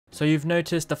So you've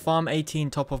noticed the Farm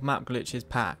 18 top of map glitch is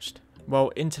patched. Well,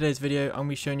 in today's video I'm going to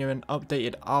be showing you an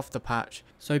updated after patch,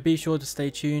 so be sure to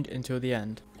stay tuned until the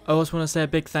end. I also want to say a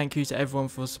big thank you to everyone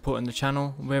for supporting the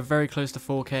channel. We're very close to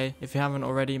 4K. If you haven't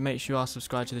already, make sure you are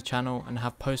subscribed to the channel and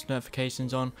have post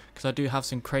notifications on, because I do have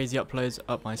some crazy uploads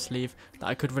up my sleeve that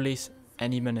I could release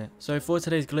any minute. So for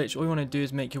today's glitch, all you want to do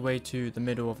is make your way to the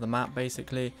middle of the map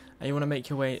basically, and you want to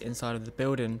make your way inside of the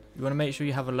building. You want to make sure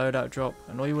you have a loadout drop,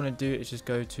 and all you want to do is just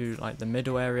go to like the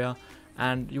middle area,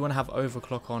 and you want to have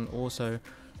overclock on also.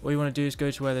 All you want to do is go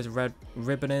to where this red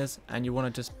ribbon is, and you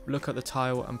want to just look at the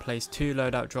tile and place 2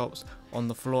 loadout drops on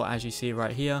the floor as you see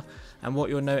right here. And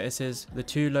what you'll notice is the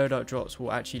 2 loadout drops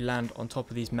will actually land on top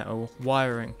of these metal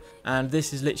wiring, and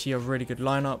this is literally a really good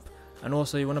lineup. And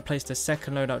also you want to place the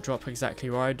second loadout drop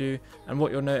exactly where I do, and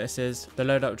what you'll notice is the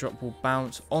loadout drop will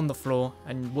bounce on the floor,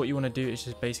 and what you want to do is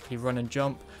just basically run and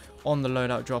jump on the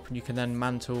loadout drop, and you can then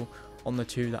mantle on the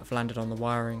 2 that have landed on the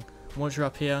wiring. Once you're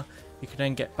up here, you can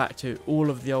then get back to all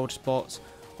of the old spots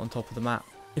on top of the map.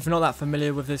 If you're not that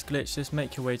familiar with this glitch, just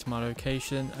make your way to my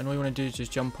location, and all you want to do is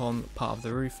just jump on part of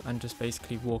the roof and just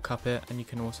basically walk up it, and you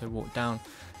can also walk down.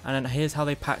 And then here's how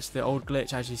they patched the old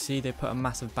glitch. As you see, they put a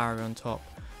massive barrier on top.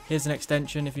 Here's an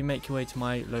extension. If you make your way to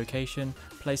my location,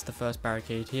 place the first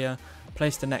barricade here,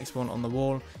 place the next one on the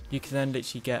wall, you can then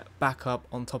literally get back up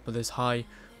on top of this high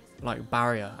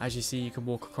barrier. As you see, you can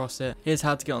walk across it. Here's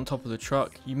how to get on top of the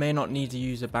truck. You may not need to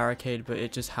use a barricade, but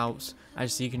it just helps. As you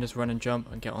see, you can just run and jump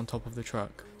and get on top of the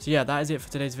truck. So yeah, that is it for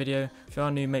today's video. If you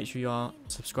are new, make sure you are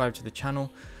subscribed to the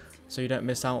channel so you don't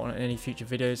miss out on any future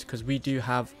videos, because we do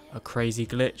have a crazy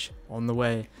glitch on the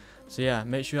way. So yeah,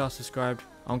 make sure you are subscribed.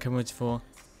 I'm Kim4.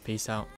 Peace out.